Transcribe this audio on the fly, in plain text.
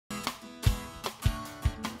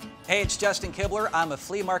Hey, it's Justin Kibler. I'm a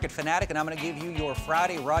flea market fanatic, and I'm going to give you your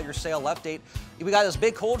Friday Rogers sale update. We got this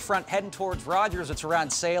big cold front heading towards Rogers. It's around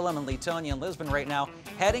Salem and Leetonia and Lisbon right now,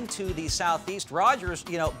 heading to the southeast. Rogers,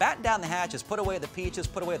 batten down the hatches, put away the peaches,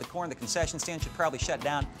 put away the corn. The concession stand should probably shut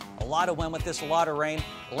down. A lot of wind with this, a lot of rain.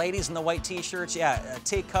 Ladies in the white t-shirts,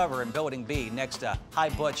 take cover in Building B next to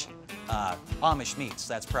High Butch Amish Meats.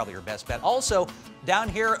 That's probably your best bet. Also, down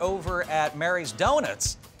here over at Mary's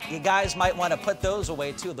Donuts, you guys might want to put those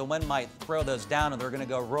away too. The wind might throw those down, and they're going to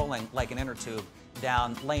go rolling like an inner tube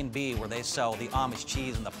down Lane B, where they sell the Amish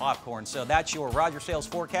cheese and the popcorn. So that's your Rogers sales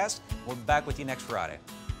forecast. We'll be back with you next Friday.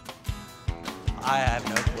 I have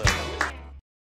no clue.